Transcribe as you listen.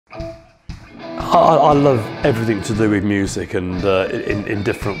I love everything to do with music, and in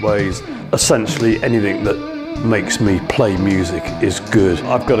different ways. Essentially anything that makes me play music is good.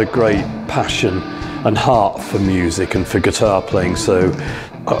 I've got a great passion and heart for music and for guitar playing, so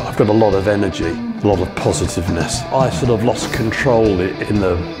I've got a lot of energy, a lot of positiveness. I sort of lost control in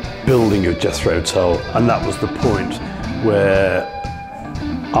the building of Jethro Tull, and that was the point where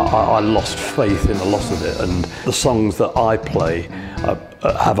I lost faith in a lot of it. And the songs that I play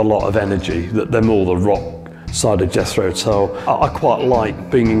have a lot of energy, that they're more the rock side of Jethro Tull. I quite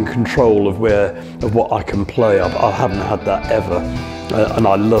like being in control of what I can play. I haven't had that ever, and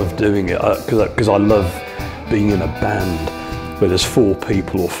I love doing it because I love being in a band where there's 4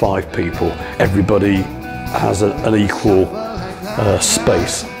 people or 5 people. Everybody has an equal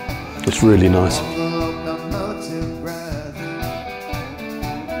space. It's really nice.